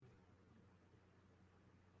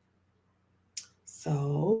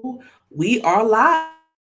So we are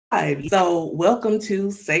live. So welcome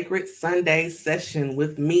to Sacred Sunday Session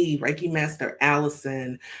with me, Reiki Master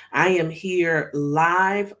Allison. I am here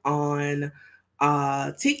live on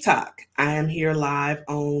TikTok. I am here live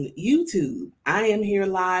on YouTube. I am here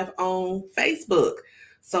live on Facebook.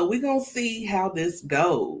 So we're gonna see how this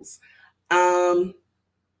goes. Um,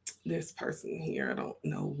 this person here, I don't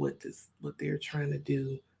know what they're trying to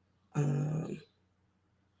do. Um,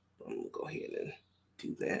 I'm gonna go ahead and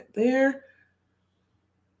do that there.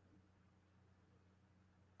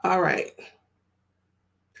 All right.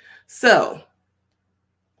 So,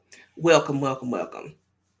 welcome,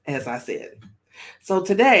 as I said. So,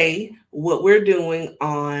 today, what we're doing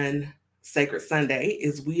on Sacred Sunday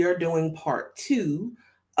is we are doing part two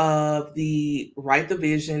of the Write the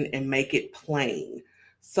Vision and Make It Plain.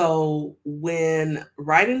 So, when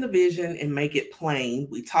writing the vision and make it plain,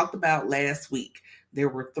 we talked about last week. There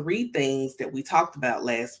were three things that we talked about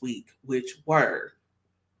last week, which were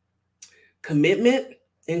commitment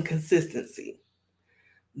and consistency.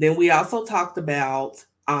 Then we also talked about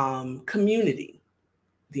community,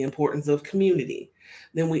 the importance of community.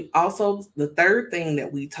 Then the third thing that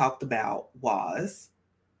we talked about was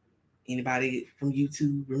anybody from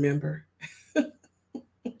YouTube remember?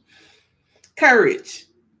 Courage.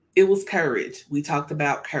 It was courage. We talked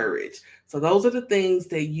about courage. So those are the things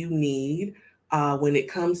that you need when it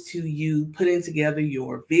comes to you putting together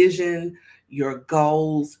your vision, your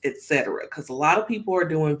goals, etc. Because a lot of people are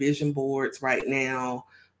doing vision boards right now.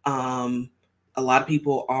 Um, a lot of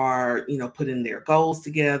people are, putting their goals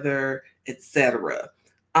together, etc.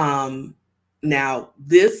 Um, Now,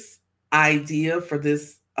 this idea for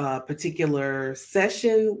this particular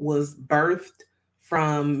session was birthed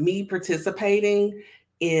from me participating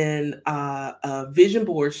in a vision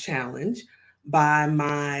boards challenge by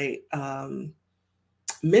my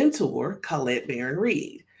mentor, Colette Baron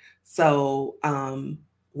Reed. So,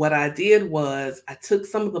 what I did was I took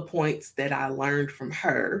some of the points that I learned from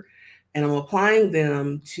her and I'm applying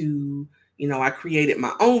them to, I created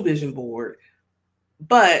my own vision board.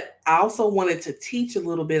 But I also wanted to teach a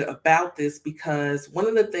little bit about this because one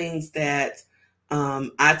of the things that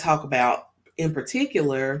I talk about in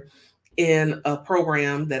particular in a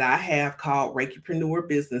program that I have called Reikipreneur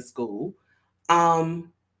Business School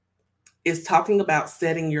um, is talking about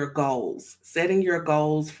setting your goals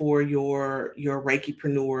for your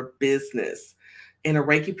Reikipreneur business. And a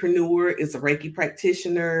Reikipreneur is a Reiki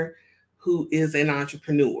practitioner who is an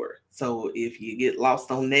entrepreneur. So if you get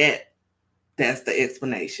lost on that, that's the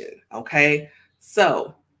explanation. Okay.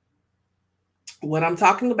 So, what I'm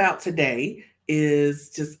talking about today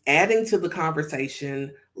is just adding to the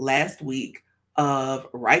conversation last week of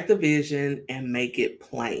write the vision and make it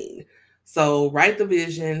plain. So, write the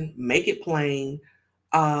vision, make it plain.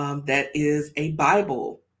 That is a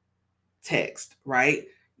Bible text, right?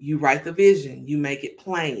 You write the vision, you make it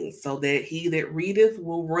plain so that he that readeth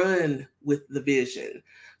will run with the vision.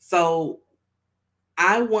 So,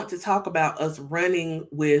 I want to talk about us running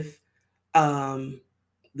with um,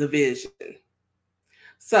 the vision.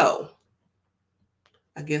 So,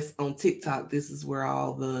 I guess on TikTok, this is where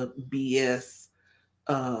all the BS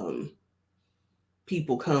um,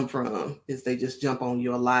 people come from, is they just jump on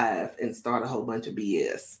your live and start a whole bunch of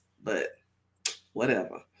BS. But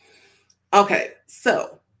whatever. Okay,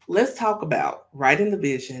 so let's talk about writing the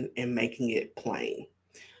vision and making it plain.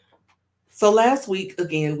 So last week,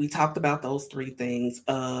 again, we talked about those three things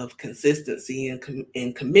of consistency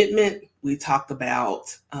and commitment. We talked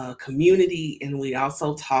about community, and we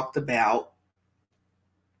also talked about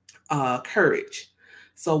courage.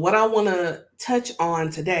 So what I want to touch on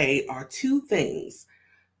today are two things: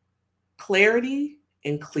 clarity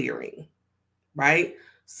and clearing, right?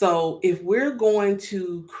 So if we're going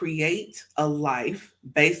to create a life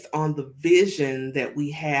based on the vision that we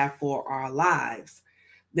have for our lives,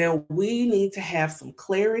 then we need to have some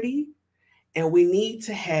clarity and we need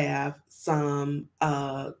to have some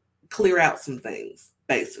clear out some things,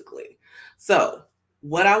 basically. So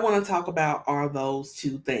what I want to talk about are those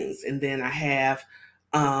two things, and then I have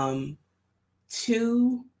um,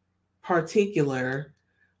 two particular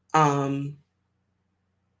um,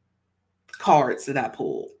 cards that I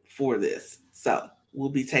pulled for this. So we'll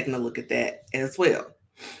be taking a look at that as well.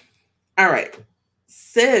 All right.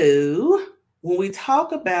 So when we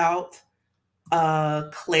talk about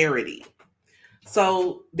clarity,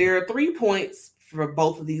 so there are 3 points for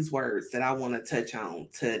both of these words that I want to touch on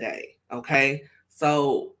today. Okay.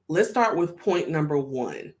 So let's start with point number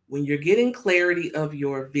one. When you're getting clarity of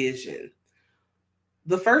your vision,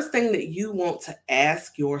 the first thing that you want to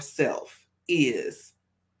ask yourself is,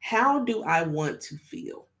 how do I want to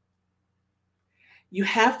feel? You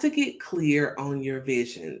have to get clear on your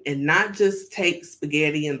vision and not just take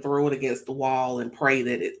spaghetti and throw it against the wall and pray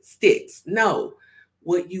that it sticks. No,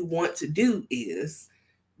 what you want to do is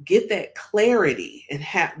get that clarity, and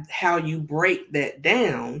how you break that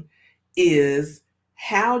down is,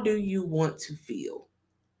 how do you want to feel?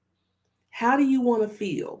 How do you want to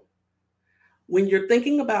feel? When you're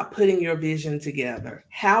thinking about putting your vision together,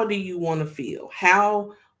 how do you want to feel?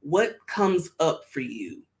 What comes up for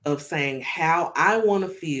you of saying how I want to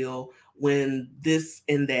feel when this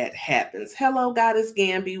and that happens? Hello, Goddess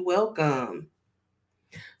Gamby, welcome.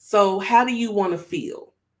 So, how do you want to feel?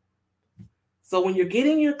 So, when you're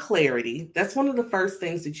getting your clarity, that's one of the first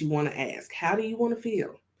things that you want to ask. How do you want to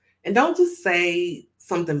feel? And don't just say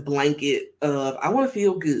something blanket of, I want to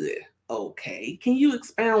feel good. Okay, can you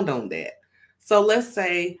expound on that? So let's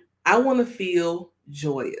say I want to feel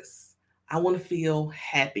joyous. I want to feel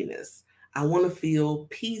happiness. I want to feel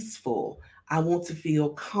peaceful. I want to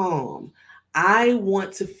feel calm. I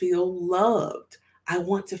want to feel loved. I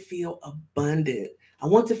want to feel abundant. I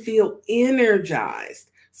want to feel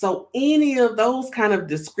energized. So, any of those kind of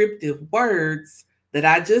descriptive words that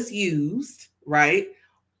I just used, right?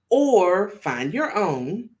 Or find your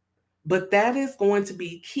own, but that is going to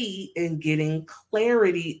be key in getting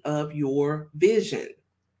clarity of your vision.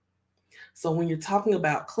 So when you're talking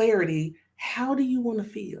about clarity, how do you want to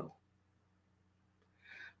feel?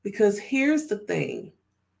 Because here's the thing,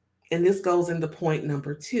 and this goes into point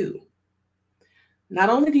number 2. Not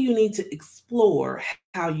only do you need to explore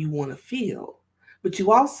how you want to feel, but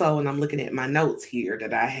you also, and I'm looking at my notes here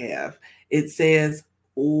that I have, it says,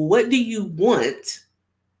 what do you want?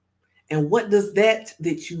 And what does that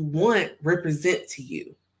you want represent to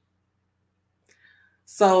you?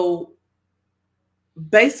 So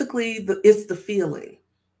basically, it's the feeling,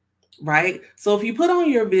 right? So if you put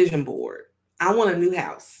on your vision board, I want a new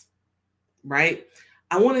house, right?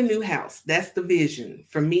 I want a new house. That's the vision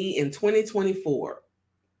for me in 2024.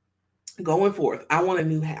 Going forth, I want a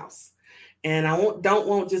new house. And don't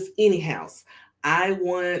want just any house. I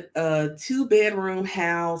want a 2-bedroom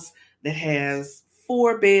house that has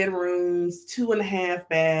 4 bedrooms, 2.5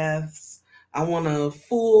 baths. I want a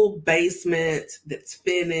full basement that's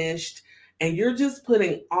finished. And you're just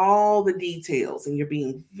putting all the details and you're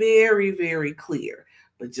being very, very clear.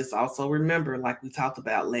 But just also remember, like we talked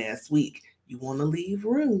about last week, you want to leave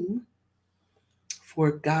room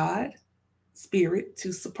for God, Spirit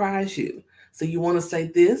to surprise you. So you want to say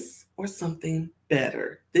this or something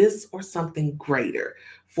better, this or something greater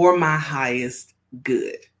for my highest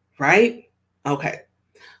good, right? Okay.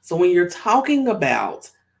 So when you're talking about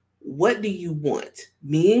what do you want,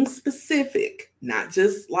 being specific, not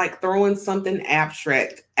just like throwing something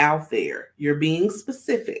abstract out there, you're being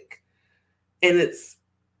specific. And it's,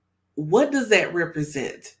 what does that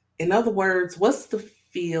represent? In other words, what's the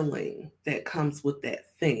feeling that comes with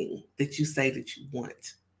that thing that you say that you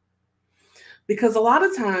want? Because a lot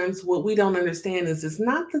of times what we don't understand is it's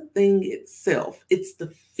not the thing itself, it's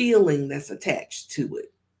the feeling that's attached to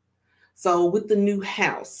it. So with the new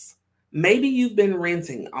house, maybe you've been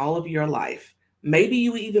renting all of your life. Maybe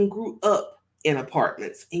you even grew up in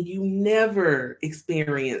apartments and you never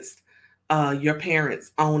experienced your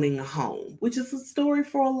parents owning a home, which is a story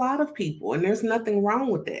for a lot of people. And there's nothing wrong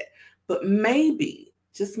with that. But maybe,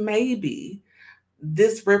 just maybe,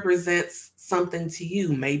 this represents something to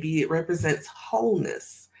you. Maybe it represents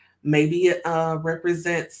wholeness. Maybe it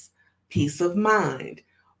represents peace of mind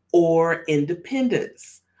or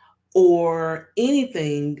independence or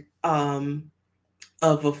anything of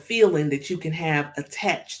a feeling that you can have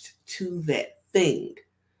attached to that thing.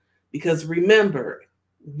 Because remember,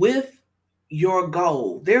 with your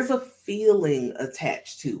goal, there's a feeling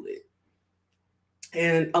attached to it.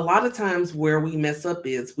 And a lot of times where we mess up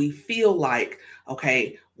is we feel like,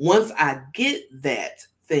 okay, once I get that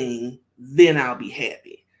thing, then I'll be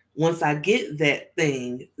happy. Once I get that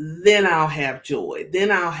thing, then I'll have joy.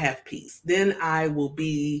 Then I'll have peace. Then I will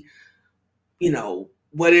be,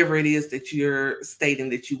 whatever it is that you're stating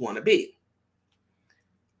that you want to be.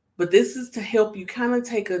 But this is to help you kind of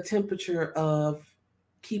take a temperature of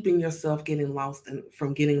keeping yourself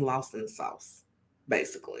from getting lost in the sauce,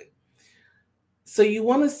 basically. So you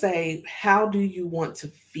want to say, how do you want to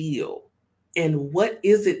feel? And what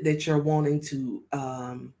is it that you're wanting to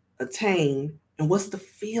attain? And what's the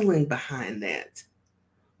feeling behind that?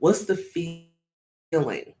 What's the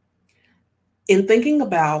feeling? In thinking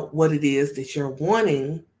about what it is that you're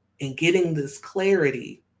wanting and getting this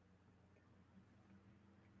clarity,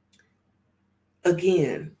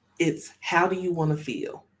 again, it's how do you want to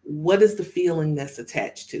feel? What is the feeling that's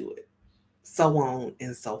attached to it? So on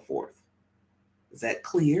and so forth. Is that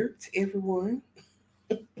clear to everyone?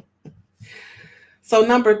 So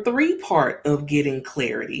number 3 part of getting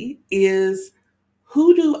clarity is,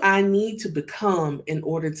 who do I need to become in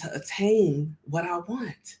order to attain what I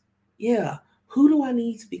want? Yeah. Who do I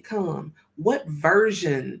need to become? What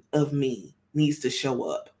version of me needs to show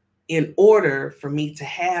up in order for me to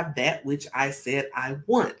have that which I said I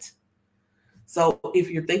want? So if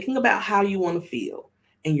you're thinking about how you want to feel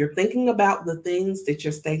and you're thinking about the things that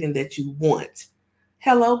you're stating that you want,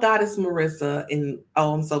 hello, Goddess Marissa, and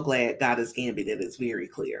oh, I'm so glad Goddess Gamby, that is very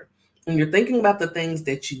clear. And you're thinking about the things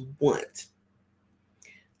that you want.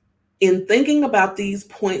 In thinking about these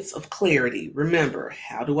points of clarity, remember,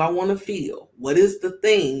 how do I want to feel? What is the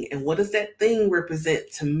thing, and what does that thing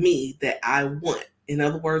represent to me that I want? In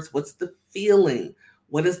other words, what's the feeling?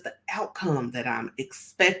 What is the outcome that I'm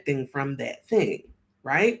expecting from that thing,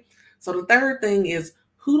 right? So the third thing is,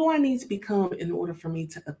 who do I need to become in order for me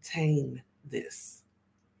to obtain this?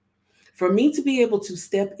 For me to be able to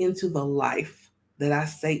step into the life that I'm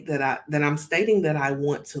stating that I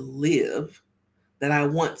want to live, that I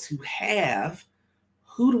want to have,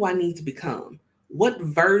 who do I need to become? What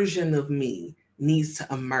version of me needs to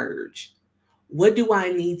emerge? What do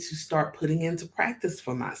I need to start putting into practice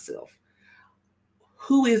for myself?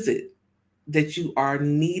 Who is it that you are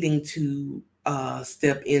needing to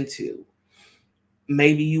step into?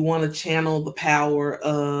 Maybe you want to channel the power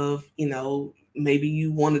of, maybe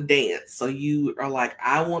you want to dance. So you are like,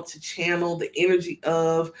 I want to channel the energy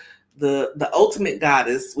of the ultimate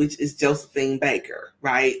goddess, which is Josephine Baker,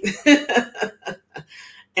 right?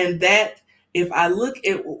 And that, if I look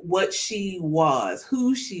at what she was,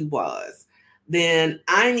 who she was, then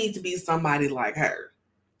I need to be somebody like her,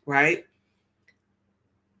 right?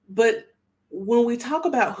 But when we talk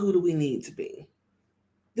about who do we need to be,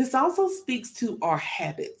 this also speaks to our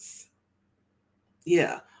habits.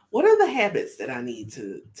 Yeah. What are the habits that I need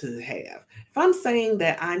to have? If I'm saying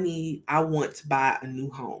that I want to buy a new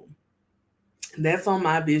home, that's on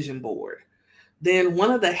my vision board, then one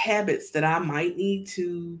of the habits that I might need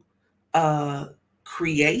to uh,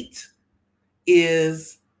 create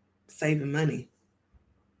is saving money.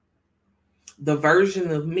 The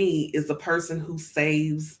version of me is a person who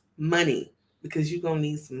saves money, because you're going to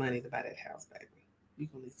need some money to buy that house, baby. You're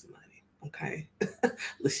going to need some money. Okay.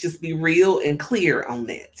 Let's just be real and clear on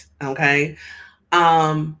that. Okay.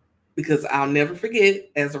 Because I'll never forget,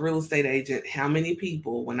 as a real estate agent, how many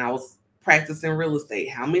people, when I was practicing real estate,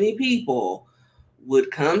 how many people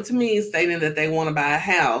would come to me stating that they want to buy a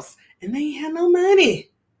house and they ain't have no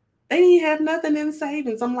money. They didn't have nothing in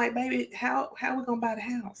savings. I'm like, baby, how are we gonna buy the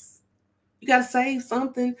house? You gotta save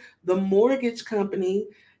something. The mortgage company,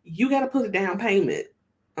 you gotta put a down payment.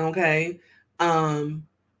 Okay. Um,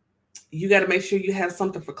 you gotta make sure you have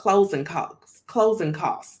something for closing costs,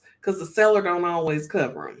 because the seller don't always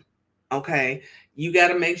cover them. Okay. You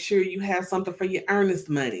gotta make sure you have something for your earnest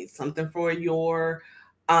money, something for your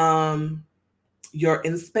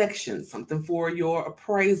inspection, something for your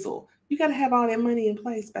appraisal. You got to have all that money in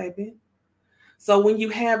place, baby. So when you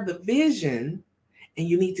have the vision and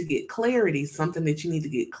you need to get clarity, something that you need to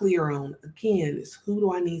get clear on again is, who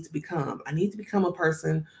do I need to become? I need to become a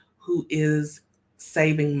person who is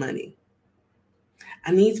saving money.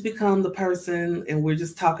 I need to become the person, and we're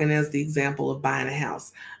just talking as the example of buying a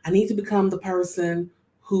house. I need to become the person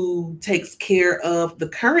who takes care of the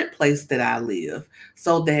current place that I live,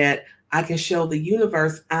 so that I can show the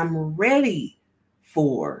universe I'm ready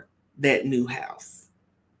for that new house.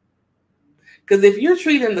 Because if you're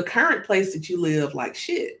treating the current place that you live like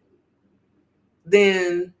shit,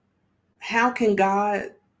 then how can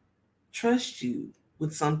God trust you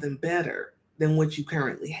with something better than what you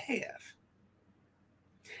currently have?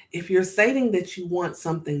 If you're stating that you want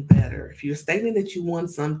something better, if you're stating that you want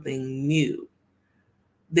something new,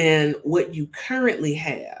 then what you currently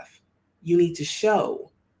have, you need to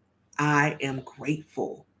show, I am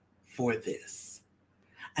grateful for this.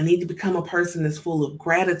 I need to become a person that's full of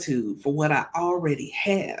gratitude for what I already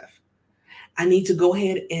have. I need to go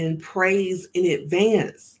ahead and praise in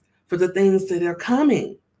advance for the things that are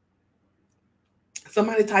coming.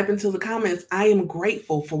 Somebody type into the comments, I am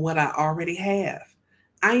grateful for what I already have.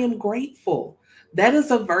 I am grateful. That is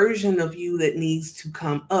a version of you that needs to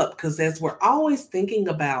come up, because as we're always thinking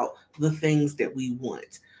about the things that we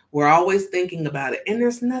want, we're always thinking about it. And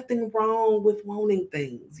there's nothing wrong with wanting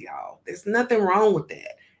things, y'all. There's nothing wrong with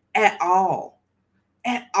that at all.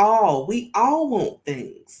 At all. We all want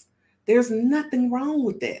things. There's nothing wrong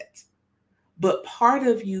with that. But part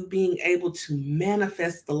of you being able to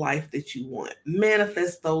manifest the life that you want,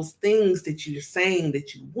 manifest those things that you're saying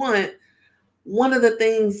that you want, one of the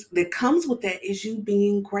things that comes with that is you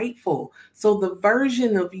being grateful. So the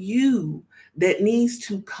version of you that needs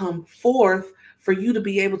to come forth for you to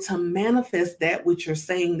be able to manifest that which you're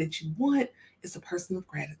saying that you want is a person of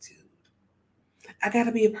gratitude. I got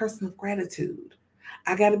to be a person of gratitude.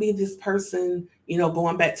 I got to be this person,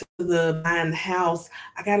 going back to the buying the house.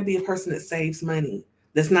 I got to be a person that saves money,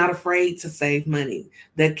 that's not afraid to save money,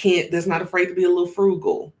 that's not afraid to be a little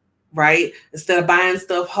frugal, right? Instead of buying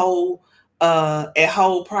stuff at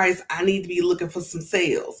whole price, I need to be looking for some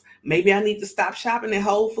sales. Maybe I need to stop shopping at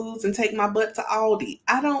Whole Foods and take my butt to Aldi.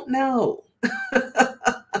 I don't know.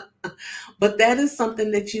 But that is something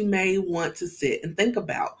that you may want to sit and think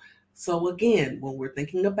about. So again, when we're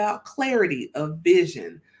thinking about clarity of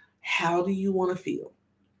vision, how do you want to feel?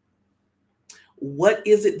 What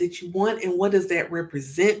is it that you want, and what does that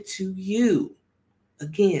represent to you?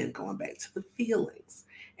 Again, going back to the feelings.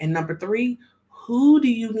 And number 3, who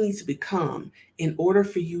do you need to become in order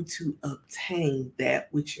for you to obtain that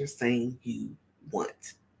which you're saying you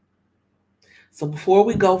want? So before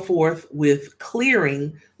we go forth with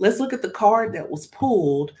clearing, let's look at the card that was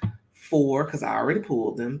pulled because I already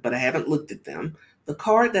pulled them, but I haven't looked at them. The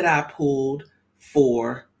card that I pulled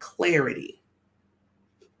for clarity.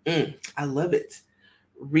 I love it.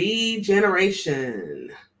 Regeneration.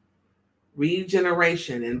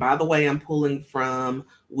 And by the way, I'm pulling from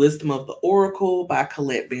Wisdom of the Oracle by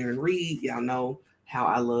Colette Baron Reid. Y'all know how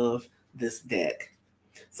I love this deck.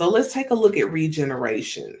 So let's take a look at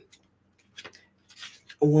regeneration.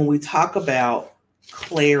 When we talk about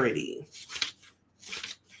clarity,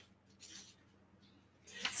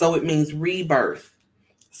 so it means rebirth,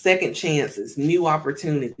 second chances, new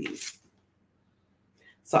opportunities.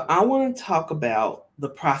 So I want to talk about the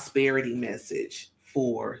prosperity message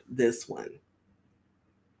for this one.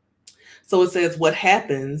 So it says, what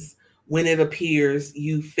happens when it appears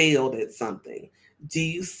you failed at something? Do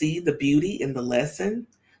you see the beauty in the lesson?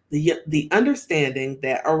 The understanding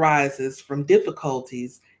that arises from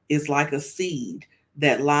difficulties is like a seed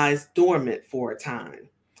that lies dormant for a time.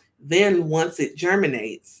 Then once it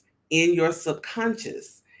germinates in your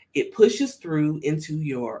subconscious, it pushes through into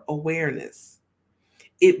your awareness.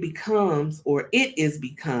 It is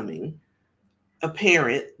becoming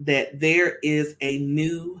apparent that there is a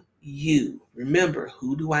new you. Remember,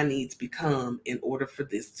 who do I need to become in order for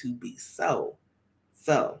this to be so?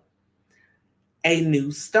 So, a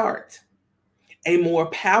new start, a more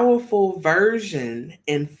powerful version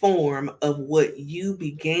and form of what you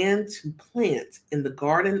began to plant in the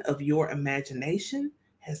garden of your imagination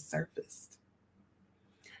has surfaced.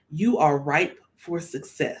 You are ripe for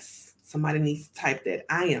success. Somebody needs to type that.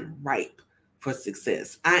 I am ripe for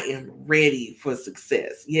success. I am ready for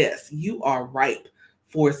success. Yes, you are ripe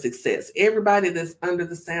for success. Everybody that's under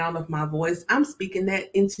the sound of my voice, I'm speaking that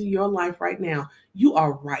into your life right now. You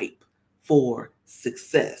are ripe for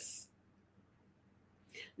success.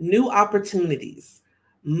 New opportunities,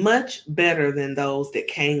 much better than those that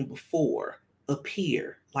came before,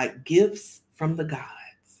 appear like gifts from the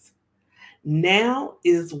gods. Now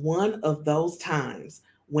is one of those times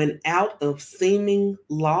when out of seeming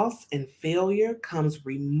loss and failure comes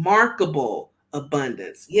remarkable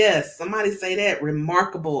abundance. Yes, somebody say that,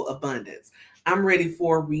 remarkable abundance. I'm ready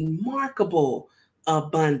for remarkable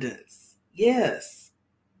abundance. Yes.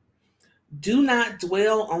 Do not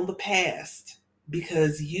dwell on the past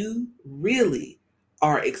because you really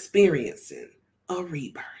are experiencing a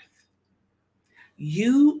rebirth.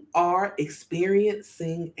 You are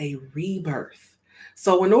experiencing a rebirth.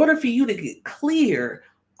 So in order for you to get clear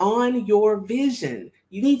on your vision,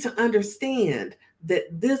 you need to understand that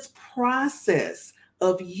this process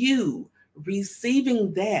of you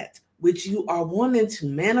receiving that which you are wanting to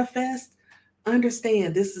manifest,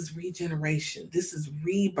 understand this is regeneration. This is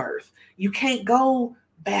rebirth. You can't go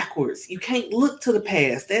backwards. You can't look to the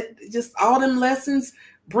past. That just all them lessons,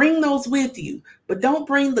 bring those with you, but don't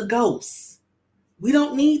bring the ghosts. We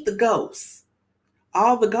don't need the ghosts.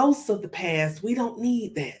 All the ghosts of the past, we don't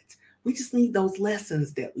need that. We just need those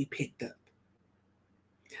lessons that we picked up.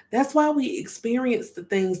 That's why we experience the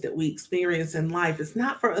things that we experience in life. It's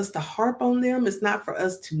not for us to harp on them. It's not for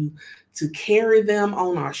us to carry them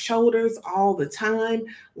on our shoulders all the time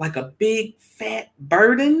like a big fat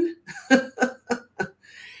burden.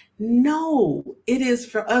 No, it is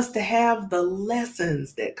for us to have the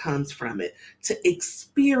lessons that comes from it, to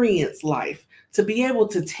experience life, to be able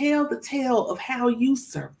to tell the tale of how you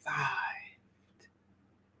survived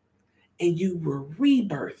and you were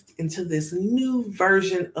rebirthed into this new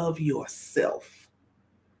version of yourself.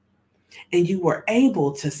 And you were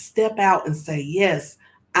able to step out and say, yes,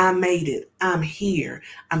 I made it. I'm here.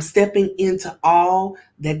 I'm stepping into all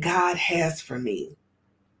that God has for me.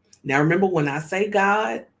 Now, remember, when I say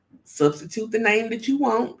God, Substitute the name that you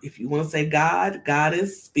want. If you want to say God,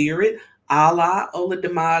 Goddess, Spirit, Allah,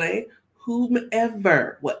 Oladamare,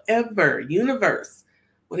 whomever, whatever, universe,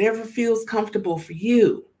 whatever feels comfortable for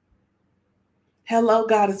you. Hello,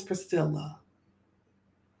 Goddess Priscilla.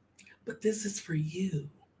 But this is for you.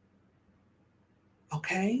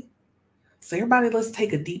 Okay? So everybody, let's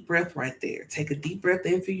take a deep breath right there. Take a deep breath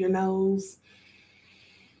in through your nose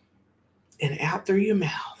and out through your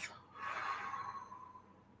mouth.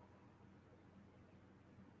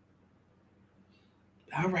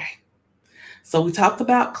 All right. So we talked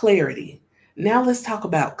about clarity. Now let's talk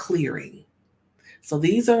about clearing. So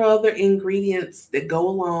these are other ingredients that go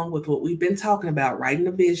along with what we've been talking about, writing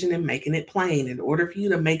a vision and making it plain. In order for you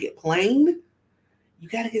to make it plain, you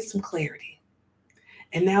got to get some clarity.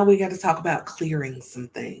 And now we got to talk about clearing some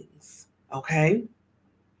things. Okay?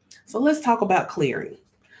 So let's talk about clearing.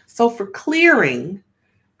 So for clearing,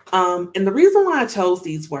 and the reason why I chose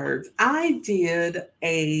these words, I did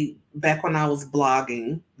back when I was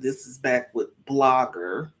blogging, this is back with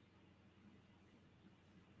Blogger.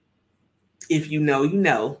 If you know, you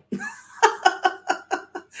know.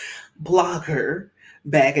 Blogger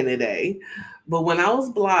back in the day. But when I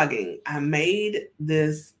was blogging, I made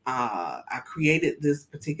this, I created this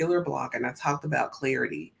particular blog and I talked about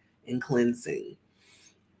clarity and cleansing.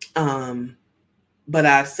 But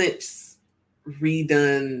I've since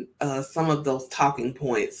redone some of those talking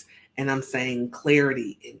points and I'm saying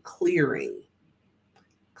clarity and clearing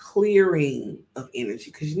of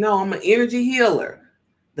energy. Because I'm an energy healer.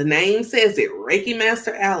 The name says it, Reiki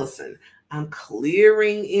Master Allison. I'm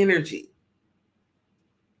clearing energy.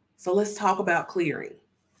 So let's talk about clearing.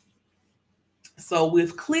 So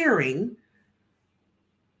with clearing,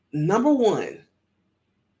 number one,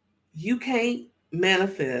 you can't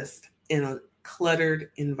manifest in a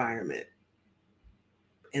cluttered environment.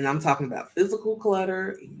 And I'm talking about physical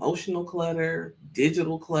clutter, emotional clutter,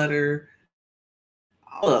 digital clutter,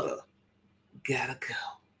 all of it. Gotta go.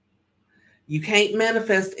 You can't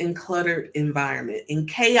manifest in cluttered environment, in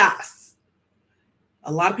chaos.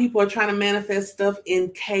 A lot of people are trying to manifest stuff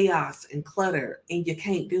in chaos and clutter, and you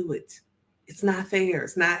can't do it. It's not fair.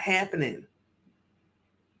 It's not happening.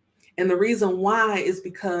 And the reason why is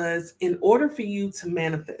because in order for you to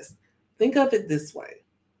manifest, think of it this way.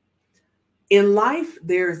 In life,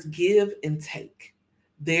 there's give and take.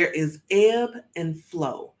 There is ebb and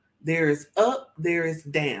flow. There is up, there is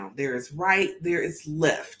down. There is right, there is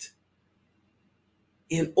left.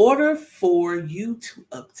 In order for you to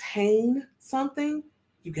obtain something,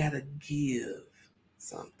 you got to give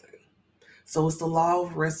something. So it's the law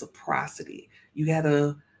of reciprocity. You got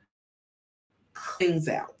to cleanse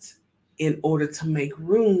out in order to make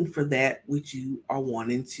room for that which you are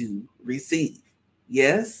wanting to receive.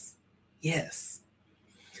 Yes? Yes.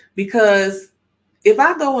 Because if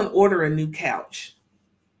I go and order a new couch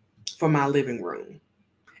for my living room,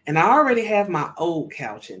 and I already have my old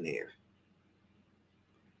couch in there,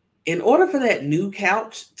 in order for that new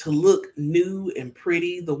couch to look new and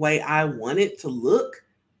pretty the way I want it to look,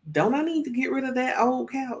 don't I need to get rid of that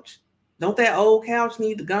old couch? Don't that old couch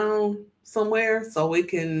need to go somewhere so it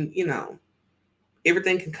can,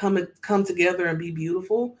 everything can come together and be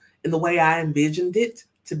beautiful in the way I envisioned it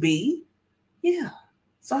to be? Yeah.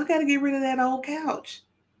 So I got to get rid of that old couch.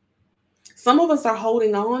 Some of us are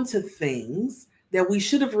holding on to things that we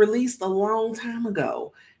should have released a long time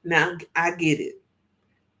ago. Now, I get it.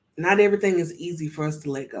 Not everything is easy for us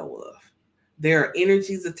to let go of. There are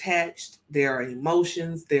energies attached. There are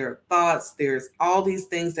emotions. There are thoughts. There's all these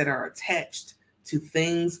things that are attached to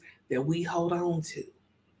things that we hold on to.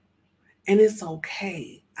 And it's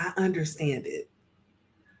okay. I understand it.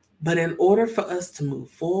 But in order for us to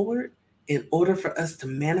move forward, in order for us to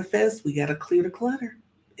manifest, we got to clear the clutter.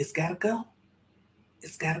 It's got to go.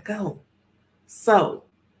 It's got to go. So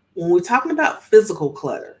when we're talking about physical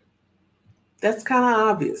clutter, that's kind of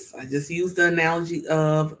obvious. I just used the analogy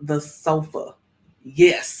of the sofa.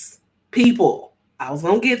 Yes, people. I was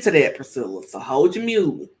going to get to that, Priscilla. So hold your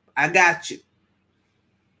mule. I got you.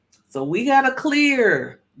 So we got to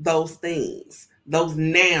clear those things, those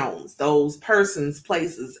nouns, those persons,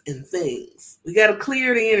 places, and things. We got to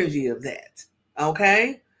clear the energy of that.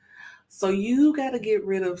 Okay? So you got to get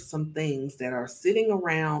rid of some things that are sitting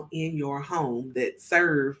around in your home that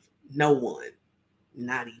serve no one,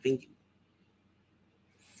 not even you.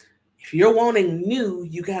 If you're wanting new,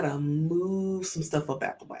 you got to move some stuff up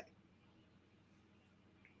out the way.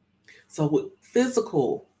 So with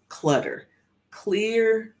physical clutter,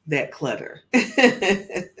 clear that clutter.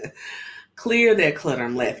 Clear that clutter.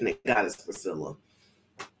 I'm laughing at Goddess Priscilla.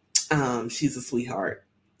 She's a sweetheart.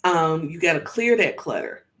 You got to clear that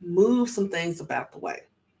clutter. Move some things about the way.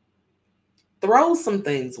 throw some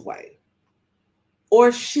things away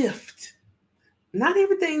or shift. Not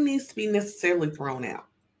everything needs to be necessarily thrown out,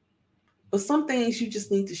 but some things you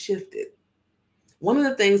just need to shift it. One of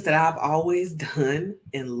the things that I've always done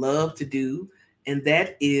and love to do, and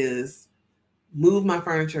that is move my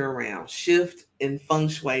furniture around, shift and feng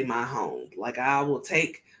shui my home. Like I will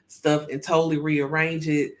take stuff and totally rearrange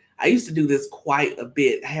it. I used to do this quite a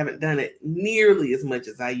bit. I haven't done it nearly as much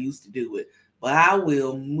as I used to do it, but I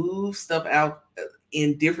will move stuff out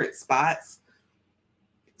in different spots,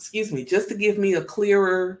 just to give me a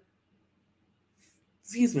clearer,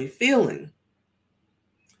 feeling.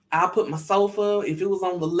 I'll put my sofa, if it was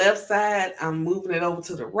on the left side, I'm moving it over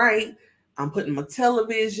to the right. I'm putting my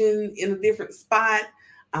television in a different spot.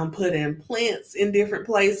 I'm putting plants in different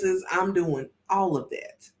places. I'm doing all of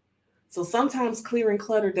that. So sometimes clearing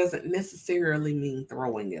clutter doesn't necessarily mean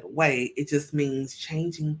throwing it away. It just means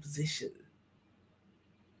changing position.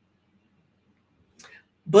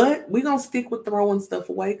 But we're going to stick with throwing stuff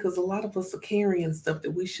away because a lot of us are carrying stuff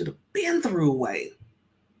that we should have been threw away.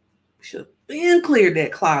 We should have been cleared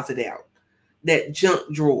that closet out, that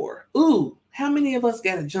junk drawer. Ooh, how many of us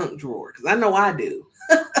got a junk drawer? Because I know I do.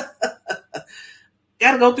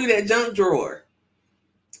 Got to go through that junk drawer.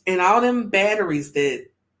 And all them batteries that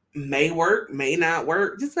may work, may not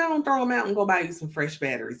work, just don't throw them out and go buy you some fresh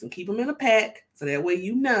batteries and keep them in a pack. So that way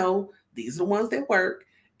you know these are the ones that work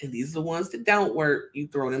and these are the ones that don't work. You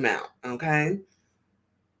throw them out, okay?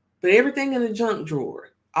 But everything in the junk drawer,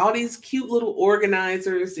 all these cute little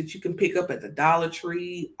organizers that you can pick up at the Dollar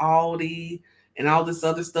Tree, Aldi, and all this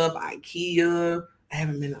other stuff, IKEA. I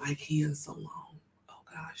haven't been to IKEA in so long. Oh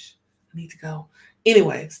gosh, I need to go.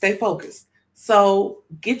 Anyway, stay focused. So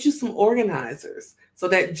get you some organizers so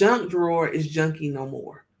that junk drawer is junky no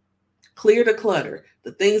more. Clear the clutter.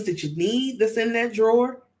 The things that you need that's in that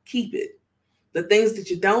drawer, keep it. The things that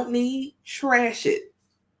you don't need, trash it.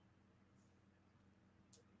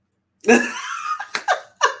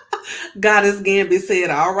 Goddess Gambit said,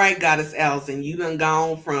 all right, Goddess Allison, you done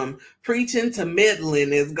gone from preaching to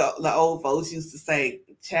meddling, as the old folks used to say.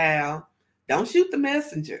 Child, don't shoot the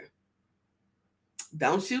messenger.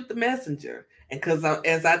 Don't shoot the messenger. And because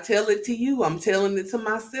as I tell it to you, I'm telling it to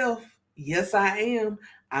myself. Yes, I am.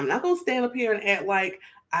 I'm not going to stand up here and act like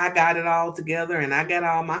I got it all together and I got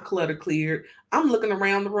all my clutter cleared. I'm looking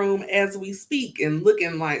around the room as we speak and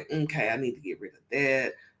looking like, okay, I need to get rid of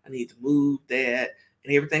that. I need to move that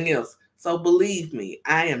and everything else. So believe me,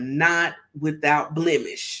 I am not without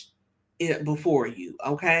blemish before you,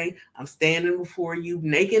 okay? I'm standing before you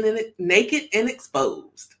naked and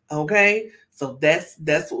exposed, okay? So that's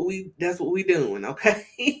what we doing,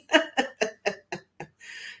 okay?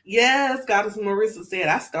 Yes, Goddess Marissa said,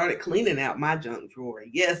 I started cleaning out my junk drawer.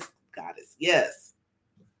 Yes, Goddess, yes.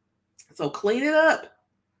 So clean it up.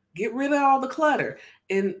 Get rid of all the clutter.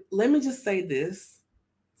 And let me just say this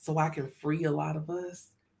so I can free a lot of us.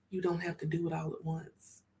 You don't have to do it all at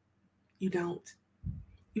once. You don't.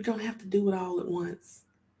 You don't have to do it all at once.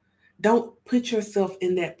 Don't put yourself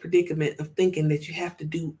in that predicament of thinking that you have to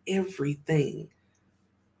do everything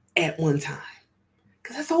at one time.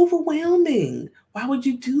 Because that's overwhelming. Why would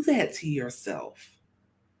you do that to yourself?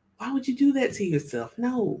 Why would you do that to yourself?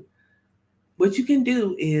 No. What you can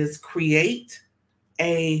do is create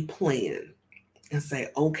a plan and say,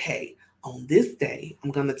 okay, on this day,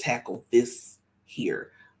 I'm going to tackle this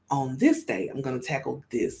here. On this day, I'm going to tackle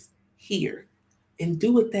this here. And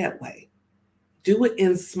do it that way. Do it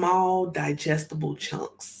in small, digestible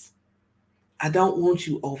chunks. I don't want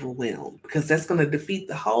you overwhelmed because that's going to defeat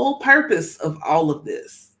the whole purpose of all of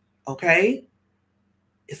this. Okay?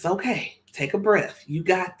 It's okay. Take a breath. You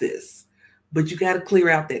got this. But you got to clear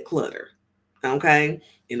out that clutter. Okay?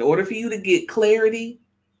 In order for you to get clarity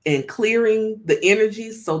and clearing the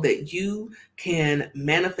energy so that you can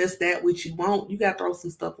manifest that which you want, you got to throw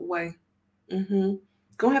some stuff away.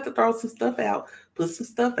 Gonna have to throw some stuff out, put some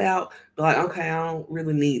stuff out, be like, okay, I don't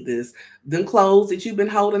really need this. Them clothes that you've been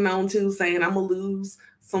holding on to, saying I'm gonna lose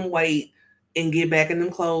some weight and get back in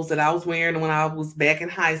them clothes that I was wearing when I was back in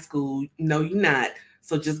high school. No, you're not.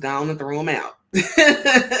 So just go on and throw them out.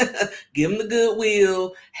 Give them the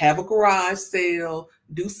Goodwill, have a garage sale,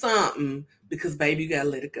 do something, because baby, you gotta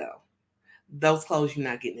let it go. Those clothes, you're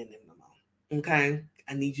not getting in them no more. Okay?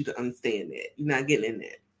 I need you to understand that. You're not getting in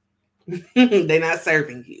there. They're not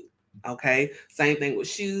serving you. Okay. Same thing with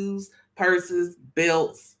shoes, purses,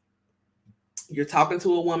 belts. You're talking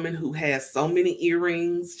to a woman who has so many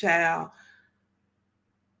earrings, child.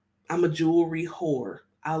 I'm a jewelry whore.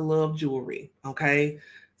 I love jewelry. Okay.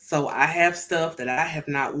 So I have stuff that I have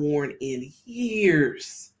not worn in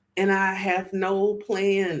years, and I have no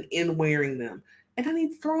plan in wearing them. And I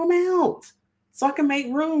need to throw them out. so I can make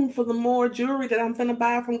room for the more jewelry that I'm finna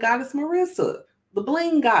buy from Goddess Marissa, the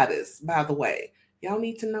bling goddess, by the way. Y'all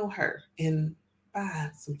need to know her and buy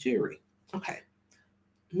some jewelry. Okay,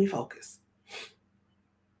 let me focus.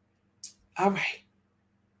 All right.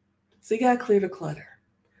 So you gotta clear the clutter.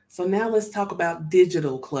 So now let's talk about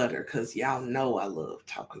digital clutter, because y'all know I love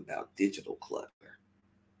talking about digital clutter.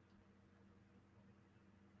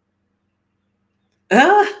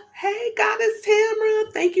 Hey, Goddess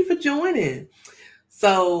Tamara, thank you for joining.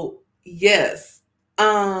 So yes,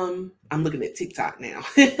 I'm looking at TikTok now.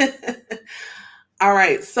 All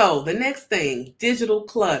right, so the next thing, digital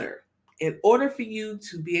clutter. In order for you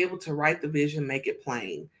to be able to write the vision, make it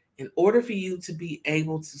plain, in order for you to be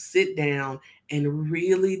able to sit down and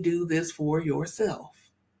really do this for yourself,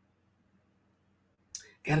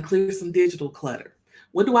 got to clear some digital clutter.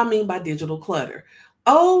 What do I mean by digital clutter?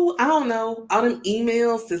 Oh, I don't know. All them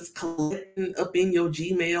emails that's collecting up in your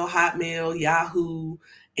Gmail, Hotmail, Yahoo,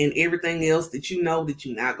 and everything else that you know that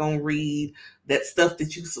you're not going to read, that stuff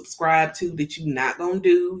that you subscribe to that you're not going to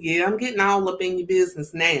do. Yeah, I'm getting all up in your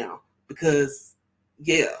business now because,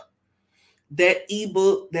 yeah, that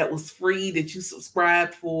ebook that was free that you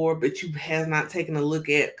subscribed for, but you have not taken a look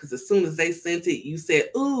at, because as soon as they sent it, you said,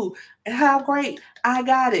 "Ooh, how great, I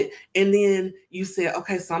got it." And then you said,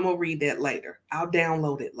 "Okay, so I'm gonna read that later. I'll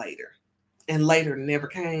download it later." And later never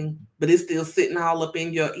came, but it's still sitting all up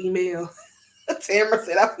in your email. Tamara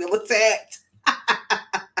said, "I feel attacked."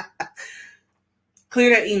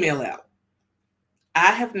 Clear that email out. I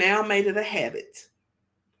have now made it a habit,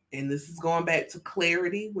 and this is going back to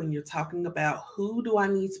clarity when you're talking about who do I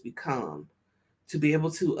need to become to be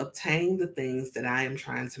able to obtain the things that I am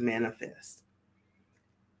trying to manifest.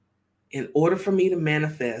 In order for me to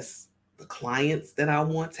manifest the clients that I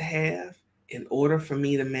want to have, in order for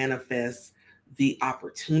me to manifest the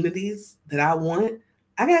opportunities that I want,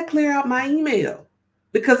 I got to clear out my email,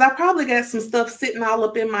 because I probably got some stuff sitting all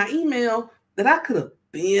up in my email that I could have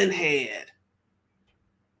been had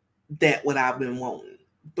that what I've been wanting.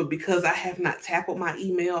 But because I have not tackled my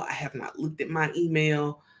email, I have not looked at my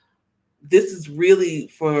email. This is really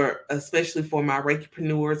for, especially for my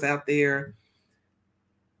Reikipreneurs out there.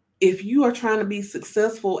 If you are trying to be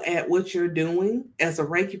successful at what you're doing as a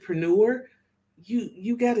Reikipreneur,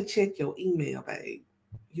 you got to check your email, babe.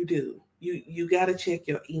 You do. You got to check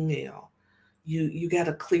your email. You got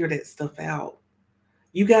to clear that stuff out.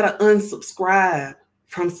 You got to unsubscribe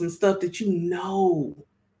from some stuff that you know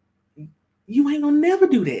you ain't gonna never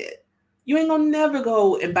do that. You ain't gonna never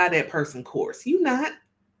go and buy that person course. You not.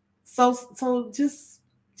 So just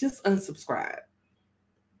unsubscribe.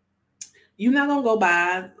 You're not gonna go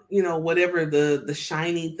buy, whatever the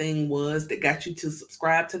shiny thing was that got you to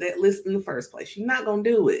subscribe to that list in the first place. You're not gonna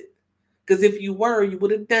do it. Because if you were, you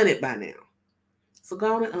would have done it by now. So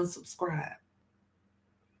go on and unsubscribe.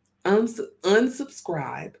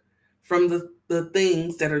 Unsubscribe from the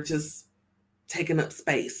things that are just taking up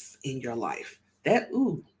space in your life. That's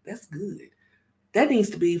good. That needs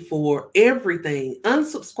to be for everything.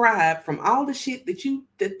 Unsubscribe from all the shit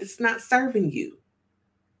that's not serving you.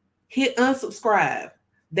 Hit unsubscribe.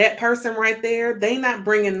 That person right there, they not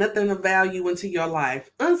bringing nothing of value into your life.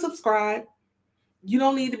 Unsubscribe. You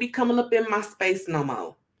don't need to be coming up in my space no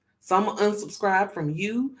more. So I'm gonna unsubscribe from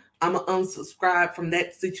you. I'm gonna unsubscribe from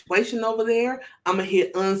that situation over there. I'm gonna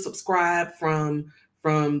hit unsubscribe from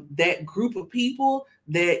that group of people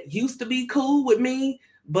that used to be cool with me,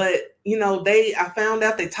 but I found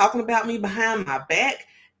out they talking about me behind my back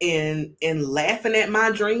and laughing at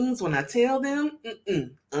my dreams when I tell them,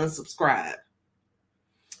 unsubscribe.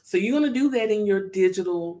 So you're gonna do that in your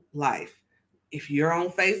digital life. If you're on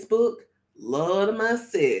Facebook, Lord of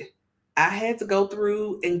mercy, I had to go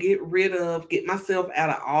through and get myself out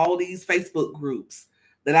of all these Facebook groups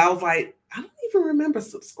that I was like, I don't even remember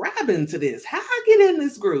subscribing to this. How I get in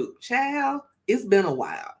this group? Child, it's been a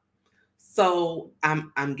while. So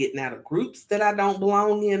I'm getting out of groups that I don't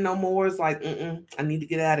belong in no more. It's like, I need to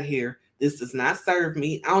get out of here. This does not serve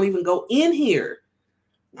me. I don't even go in here.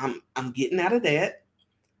 I'm getting out of that.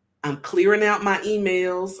 I'm clearing out my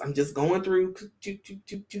emails. I'm just going through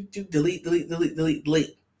delete.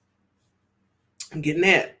 I'm getting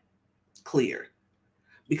that clear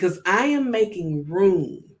because I am making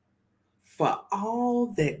room for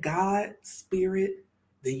all that God, Spirit,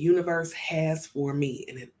 the universe has for me.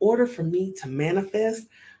 And in order for me to manifest,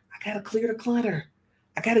 I got to clear the clutter.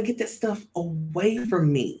 I got to get that stuff away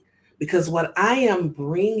from me, because what I am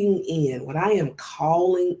bringing in, what I am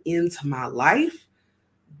calling into my life,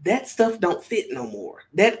 that stuff don't fit no more.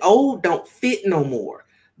 That old don't fit no more.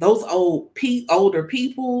 Those older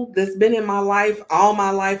people that's been in my life all my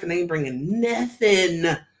life and ain't bringing nothing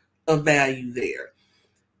of value there.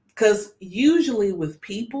 Because usually with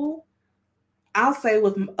people, I'll say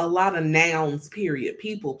with a lot of nouns, period,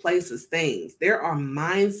 people, places, things, there are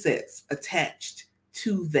mindsets attached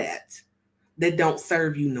to that don't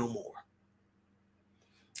serve you no more.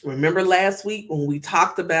 Remember last week when we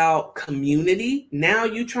talked about community? Now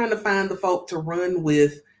you're trying to find the folk to run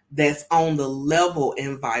with that's on the level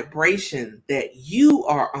and vibration that you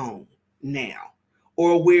are on now,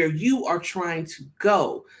 or where you are trying to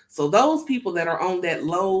go. So those people that are on that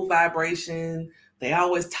low vibration, they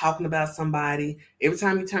always talking about somebody. Every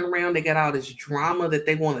time you turn around, they got all this drama that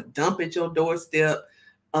they want to dump at your doorstep.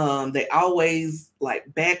 They always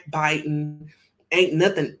like backbiting. Ain't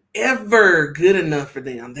nothing ever good enough for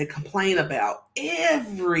them. They complain about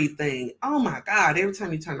everything. Oh my God, every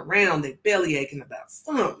time you turn around, they belly aching about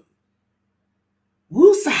something.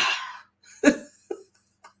 Woosah.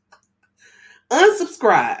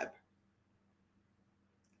 Unsubscribe.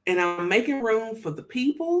 And I'm making room for the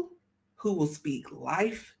people who will speak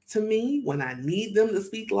life to me when I need them to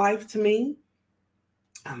speak life to me.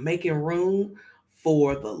 I'm making room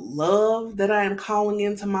for the love that I am calling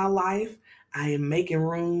into my life. I am making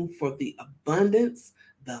room for the abundance,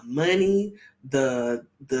 the money, the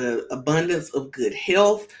abundance of good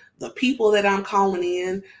health, the people that I'm calling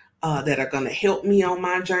in that are going to help me on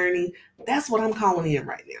my journey. That's what I'm calling in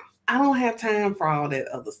right now. I don't have time for all that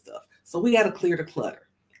other stuff. So we got to clear the clutter.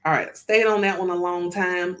 All right, stayed on that one a long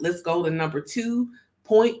time. Let's go to number 2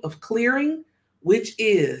 point of clearing, which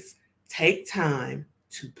is take time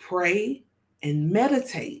to pray and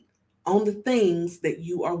meditate on the things that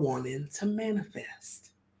you are wanting to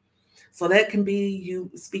manifest. So that can be you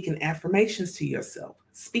speaking affirmations to yourself,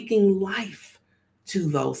 speaking life to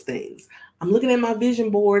those things. I'm looking at my vision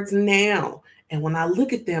boards now, and when I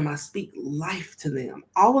look at them, I speak life to them.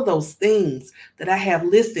 All of those things that I have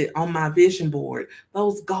listed on my vision board,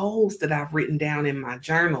 those goals that I've written down in my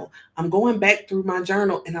journal, I'm going back through my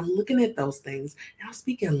journal and I'm looking at those things and I'm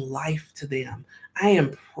speaking life to them. I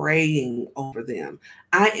am praying over them.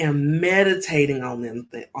 I am meditating on them,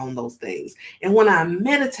 on those things. And when I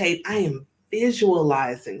meditate, I am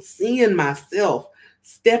visualizing, seeing myself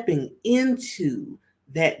stepping into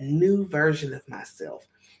that new version of myself,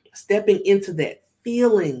 stepping into that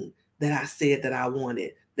feeling that I said that I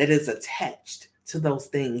wanted, that is attached to those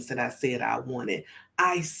things that I said I wanted.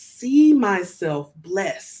 I see myself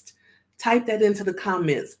blessed. Type that into the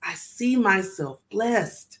comments. I see myself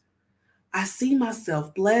blessed. I see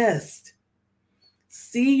myself blessed.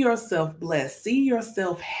 See yourself blessed. See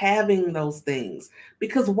yourself having those things,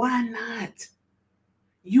 because why not?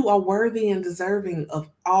 You are worthy and deserving of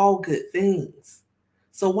all good things.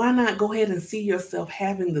 So why not go ahead and see yourself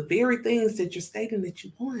having the very things that you're stating that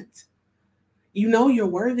you want? You know you're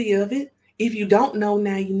worthy of it. If you don't know,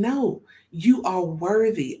 now you know. You are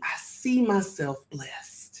worthy. I see myself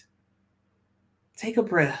blessed. Take a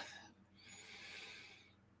breath.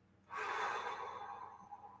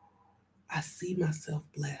 I see myself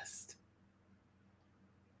blessed.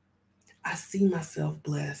 I see myself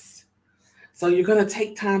blessed. So you're going to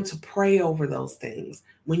take time to pray over those things.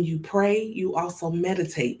 When you pray, you also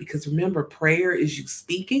meditate, because remember, prayer is you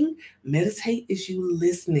speaking, meditate is you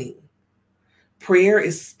listening. Prayer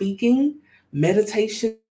is speaking,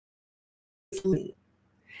 meditation is listening.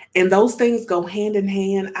 And those things go hand in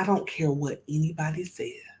hand. I don't care what anybody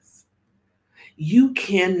says. You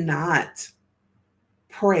cannot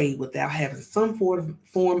pray without having some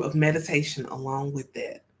form of meditation along with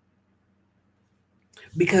that.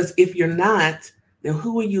 Because if you're not, then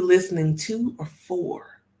who are you listening to or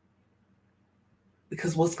for?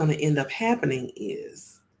 Because what's going to end up happening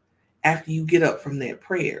is, after you get up from that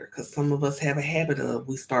prayer, because some of us have a habit of,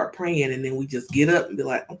 we start praying and then we just get up and be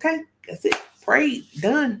like, okay, that's it, prayed,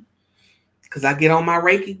 done. Because I get on my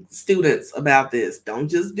Reiki students about this. Don't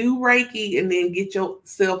just do Reiki and then get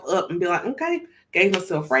yourself up and be like, okay, gave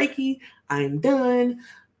myself Reiki, I'm done.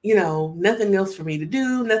 Nothing else for me to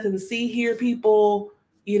do, nothing to see here, people.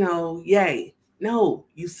 Yay. No,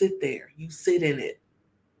 you sit there. You sit in it.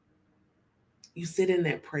 You sit in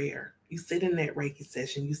that prayer. You sit in that Reiki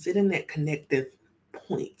session. You sit in that connective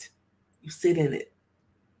point. You sit in it.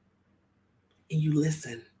 And you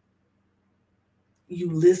listen.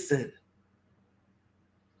 You listen.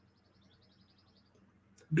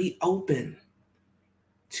 Be open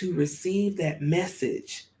to receive that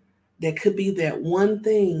message that could be that one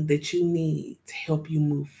thing that you need to help you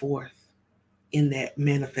move forth in that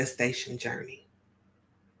manifestation journey.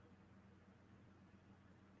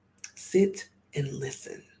 Sit and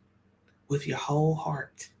listen with your whole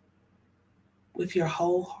heart. With your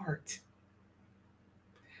whole heart.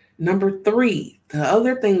 Number 3, the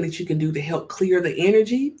other thing that you can do to help clear the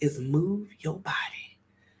energy is move your body.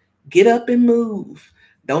 Get up and move.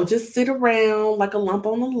 Don't just sit around like a lump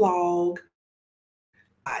on a log.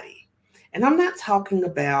 Body. And I'm not talking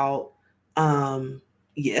about,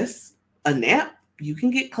 yes, a nap. You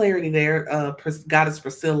can get clarity there. Goddess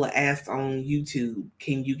Priscilla asked on YouTube,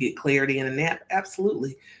 can you get clarity in a nap?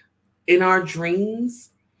 Absolutely. In our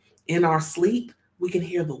dreams, in our sleep, we can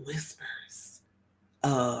hear the whispers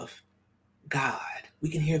of God. We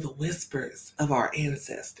can hear the whispers of our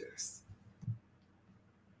ancestors.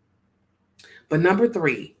 But number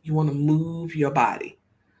 3, you want to move your body.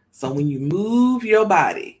 So when you move your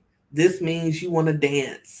body, this means you want to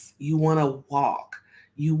dance, you want to walk,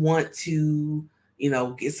 you want to,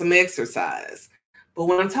 get some exercise. But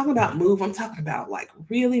when I'm talking about move, I'm talking about like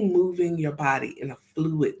really moving your body in a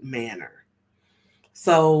fluid manner.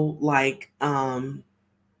 So like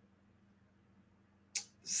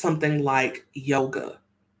something like yoga,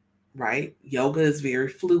 right? Yoga is very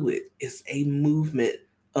fluid. It's a movement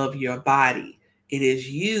of your body. It is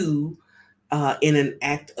you in an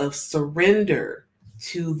act of surrender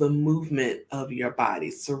to the movement of your body,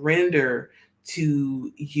 surrender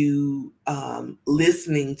to you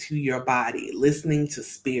listening to your body, listening to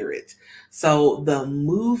spirit. So the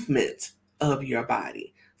movement of your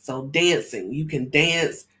body. So dancing, you can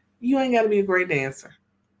dance. You ain't got to be a great dancer.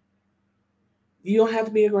 You don't have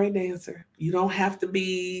to be a great dancer. You don't have to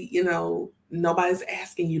be, nobody's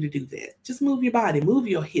asking you to do that. Just move your body, move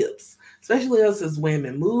your hips, especially us as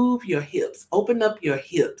women. Move your hips, open up your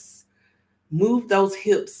hips, move those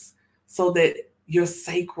hips so that your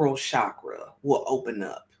sacral chakra will open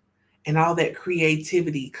up and all that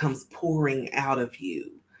creativity comes pouring out of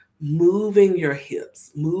you. Moving your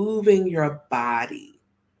hips, moving your body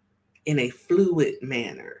in a fluid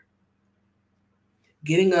manner.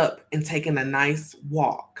 Getting up and taking a nice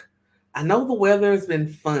walk. I know the weather has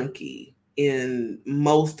been funky in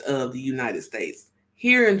most of the United States.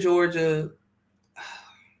 Here in Georgia,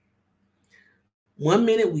 1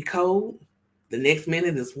 minute we cold, the next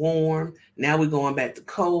minute it's warm. Now we're going back to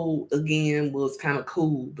cold again. Well, it's kind of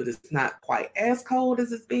cool, but it's not quite as cold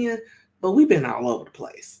as it's been. But we've been all over the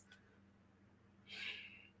place.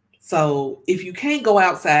 So if you can't go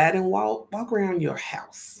outside and walk around your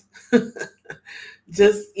house.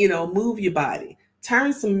 Just, move your body.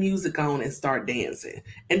 Turn some music on and start dancing.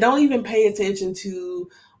 And don't even pay attention to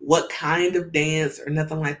what kind of dance or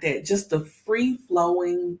nothing like that. Just the free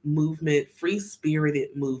flowing movement, free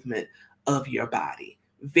spirited movement of your body.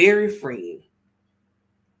 Very freeing.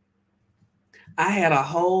 I had a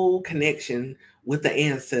whole connection with the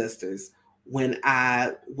ancestors when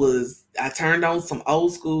I turned on some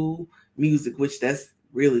old school music, which that's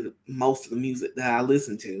really most of the music that I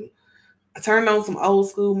listen to. I turned on some old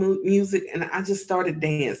school music and I just started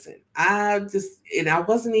dancing. I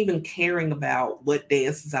wasn't even caring about what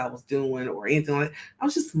dances I was doing or anything like that. I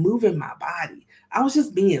was just moving my body. I was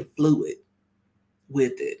just being fluid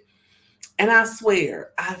with it. And I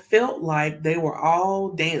swear, I felt like they were all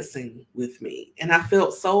dancing with me. And I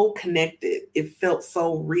felt so connected. It felt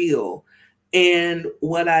so real. And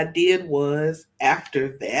what I did was,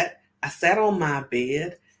 after that, I sat on my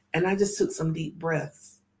bed and I just took some deep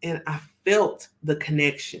breaths. And I felt the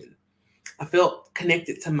connection. I felt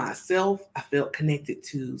connected to myself. I felt connected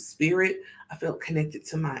to spirit. I felt connected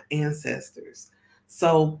to my ancestors.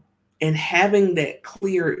 So, and having that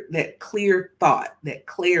clear thought, that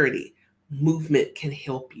clarity, movement can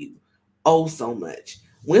help you oh so much.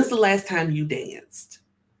 When's the last time you danced?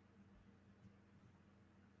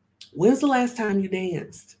 When's the last time you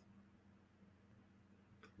danced?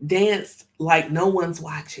 Danced like no one's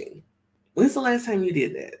watching. When's the last time you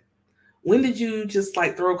did that? When did you just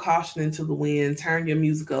like throw caution into the wind, turn your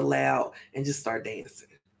music up loud, and just start dancing?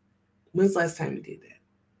 When's the last time you did that?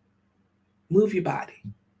 Move your body.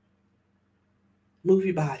 Move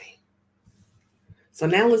your body. So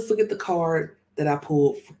now let's look at the card that I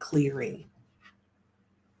pulled for clearing.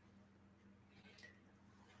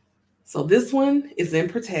 So this one is in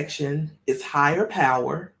protection. It's higher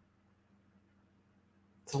power.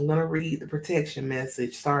 So I'm going to read the protection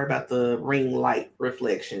message. Sorry about the ring light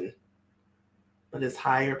reflection. But it's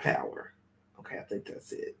higher power. Okay, I think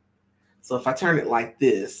that's it. So if I turn it like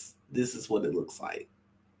this is what it looks like.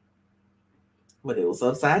 But it was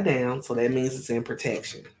upside down, so that means it's in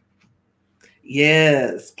protection.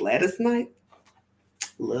 Yes, Gladys Knight.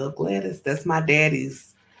 Love Gladys. That's my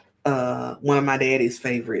daddy's, one of my daddy's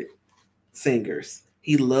favorite singers.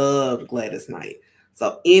 He loved Gladys Knight.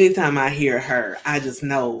 So anytime I hear her, I just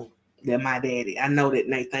know that I know that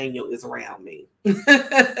Nathaniel is around me.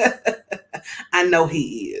 I know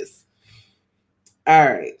he is. All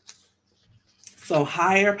right. So,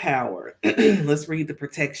 higher power. Let's read the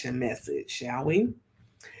protection message, shall we?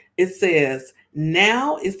 It says,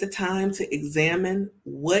 now is the time to examine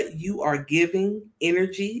what you are giving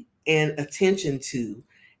energy and attention to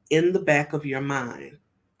in the back of your mind.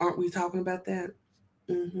 Aren't we talking about that?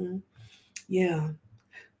 Mm-hmm. Yeah.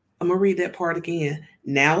 I'm going to read that part again.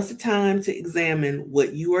 Now is the time to examine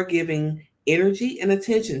what you are giving energy and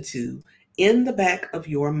attention to in the back of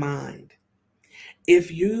your mind.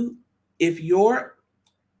 If you if you're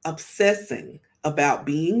obsessing about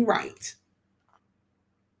being right,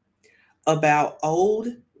 about old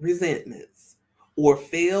resentments or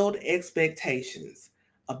failed expectations,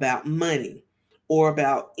 about money, or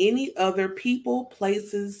about any other people,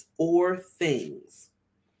 places, or things.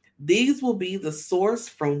 These will be the source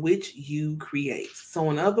from which you create.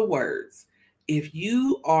 So, in other words, if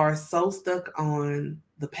you are so stuck on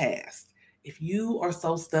the past, if you are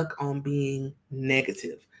so stuck on being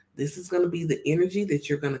negative, this is going to be the energy that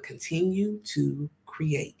you're going to continue to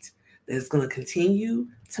create, that's going to continue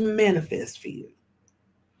to manifest for you.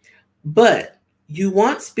 But you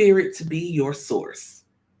want spirit to be your source.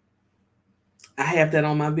 I have that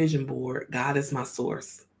on my vision board. God is my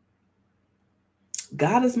source.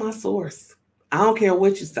 God is my source. I don't care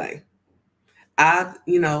what you say.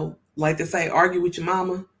 Like to say, argue with your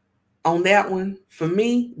mama on that one. For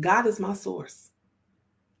me, God is my source.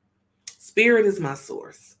 Spirit is my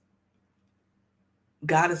source.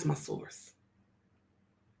 God is my source.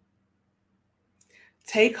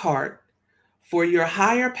 Take heart, for your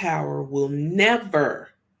higher power will never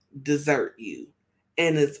desert you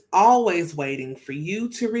and is always waiting for you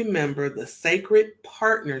to remember the sacred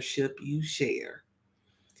partnership you share.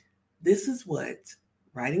 This is what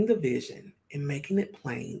writing the vision and making it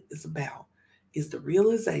plain is about, is the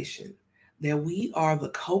realization that we are the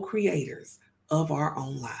co-creators of our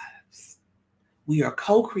own lives. We are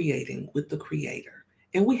co-creating with the Creator,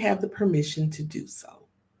 and we have the permission to do so.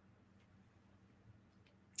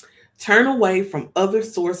 Turn away from other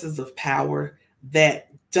sources of power that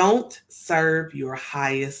don't serve your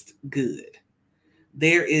highest good.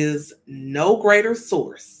 There is no greater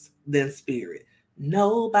source than spirit.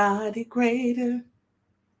 Nobody greater.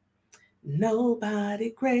 Nobody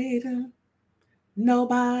greater.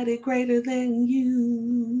 Nobody greater than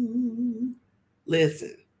you.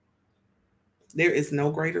 Listen, there is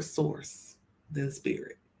no greater source than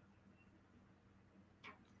spirit.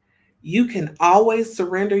 You can always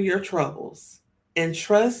surrender your troubles and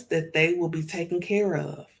trust that they will be taken care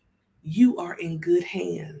of. You are in good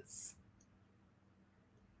hands.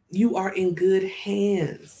 You are in good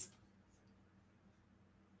hands.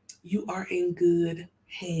 You are in good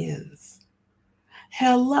hands.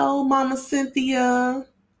 Hello, Mama Cynthia.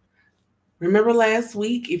 Remember last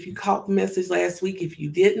week, if you caught the message last week, if you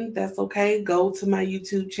didn't, that's okay. Go to my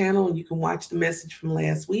YouTube channel and you can watch the message from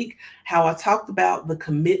last week, how I talked about the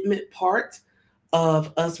commitment part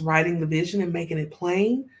of us writing the vision and making it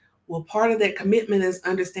plain. Well, part of that commitment is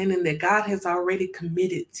understanding that God has already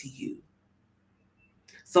committed to you.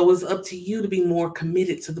 So it's up to you to be more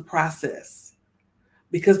committed to the process,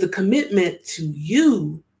 because the commitment to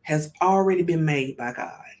you has already been made by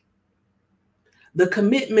God. The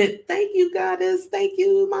commitment, thank you, Goddess. Thank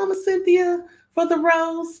you, Mama Cynthia, for the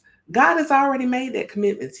rose. God has already made that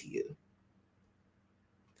commitment to you.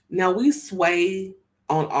 Now we sway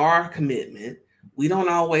on our commitment. We don't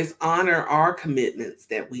always honor our commitments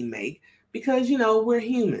that we make because, we're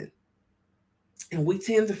human and we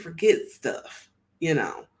tend to forget stuff,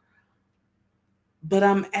 But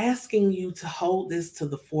I'm asking you to hold this to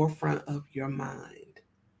the forefront of your mind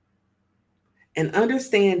and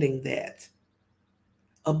understanding that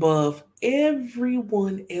above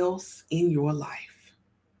everyone else in your life,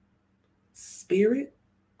 Spirit,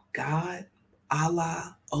 God,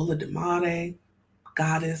 Allah, Oladamare,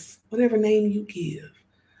 Goddess, whatever name you give,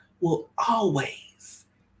 will always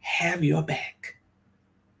have your back.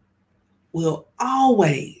 Will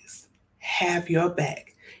always have your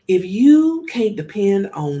back. If you can't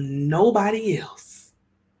depend on nobody else,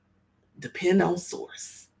 depend on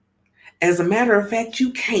Source. As a matter of fact,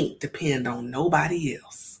 you can't depend on nobody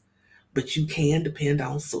else, but you can depend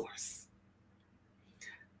on Source.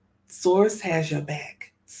 Source has your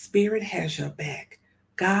back. Spirit has your back.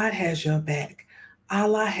 God has your back.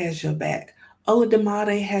 Allah has your back.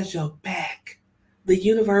 Oladamare has your back. The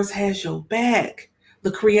universe has your back.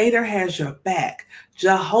 The Creator has your back.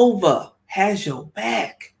 Jehovah has your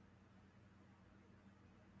back.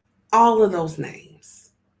 All of those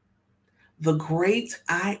names. The great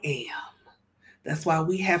I am. That's why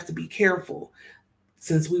we have to be careful.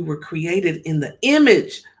 Since we were created in the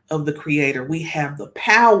image of the Creator, we have the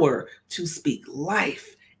power to speak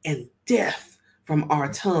life and death from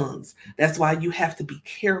our tongues. That's why you have to be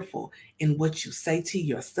careful in what you say to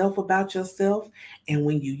yourself about yourself. And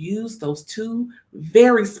when you use those two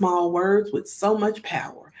very small words with so much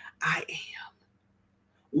power, I am.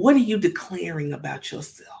 What are you declaring about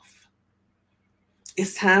yourself?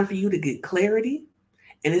 It's time for you to get clarity,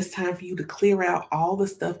 and it's time for you to clear out all the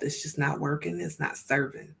stuff that's just not working, it's not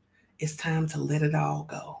serving. It's time to let it all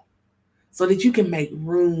go so that you can make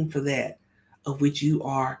room for that of which you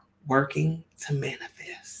are working to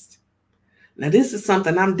manifest. Now, this is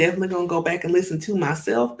something I'm definitely going to go back and listen to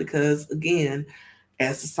myself because, again,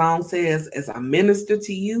 as the song says, as I minister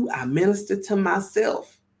to you, I minister to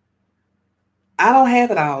myself. I don't have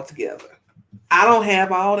it all together. I don't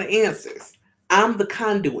have all the answers. I'm the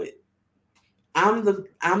conduit. I'm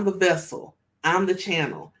the vessel. I'm the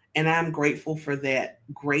channel. And I'm grateful for that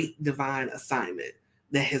great divine assignment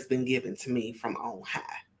that has been given to me from on high.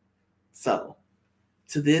 So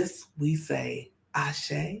to this, we say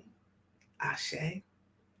Ashe, Ashe,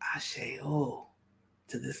 Ashe, oh,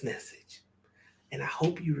 to this message. And I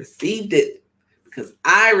hope you received it because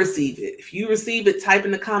I receive it. If you receive it, type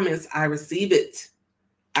in the comments, I receive it.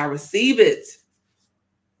 I receive it.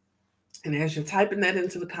 And as you're typing that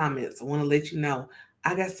into the comments, I want to let you know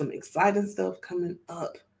I got some exciting stuff coming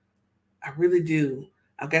up. I really do.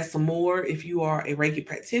 I've got some more. If you are a Reiki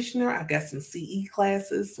practitioner, I've got some CE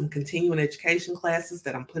classes, some continuing education classes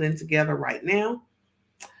that I'm putting together right now.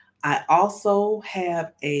 I also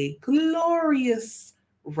have a glorious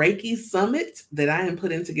Reiki summit that I am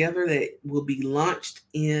putting together that will be launched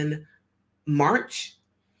in March.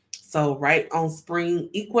 So right on spring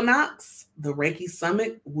equinox, the Reiki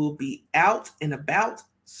Summit will be out and about.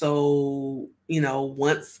 So,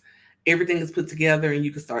 once everything is put together and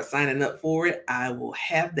you can start signing up for it, I will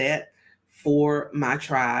have that for my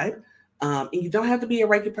tribe. And you don't have to be a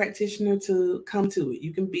Reiki practitioner to come to it.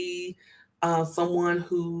 You can be someone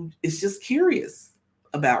who is just curious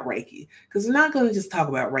about Reiki, because we're not going to just talk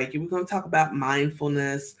about Reiki. We're going to talk about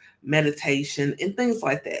mindfulness, meditation, and things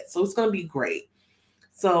like that. So it's going to be great.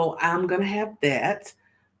 So I'm going to have that.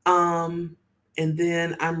 And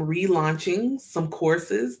then I'm relaunching some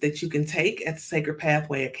courses that you can take at the Sacred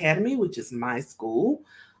Pathway Academy, which is my school.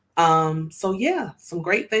 So yeah, some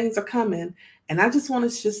great things are coming. And I just want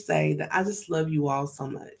to just say that I just love you all so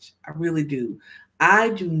much. I really do. I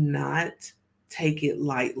do not take it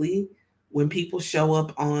lightly when people show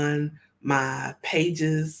up on my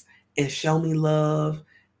pages and show me love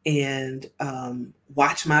and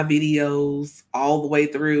watch my videos all the way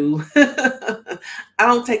through. I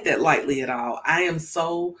don't take that lightly at all. I am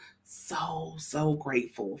so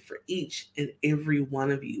grateful for each and every one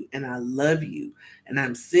of you. And I love you. And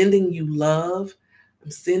I'm sending you love. I'm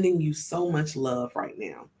sending you so much love right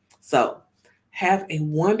now. So have a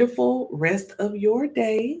wonderful rest of your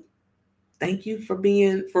day. Thank you for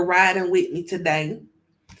riding with me today.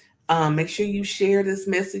 Make sure you share this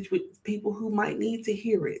message with people who might need to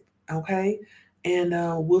hear it. Okay. And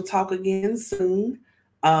we'll talk again soon.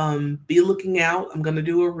 Be looking out. I'm going to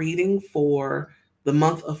do a reading for the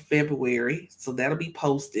month of February. So that'll be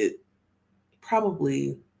posted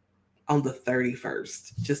probably on the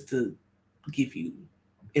 31st, just to give you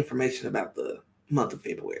information about the month of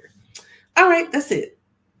February. All right. That's it.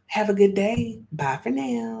 Have a good day. Bye for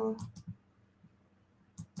now.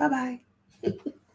 Bye-bye.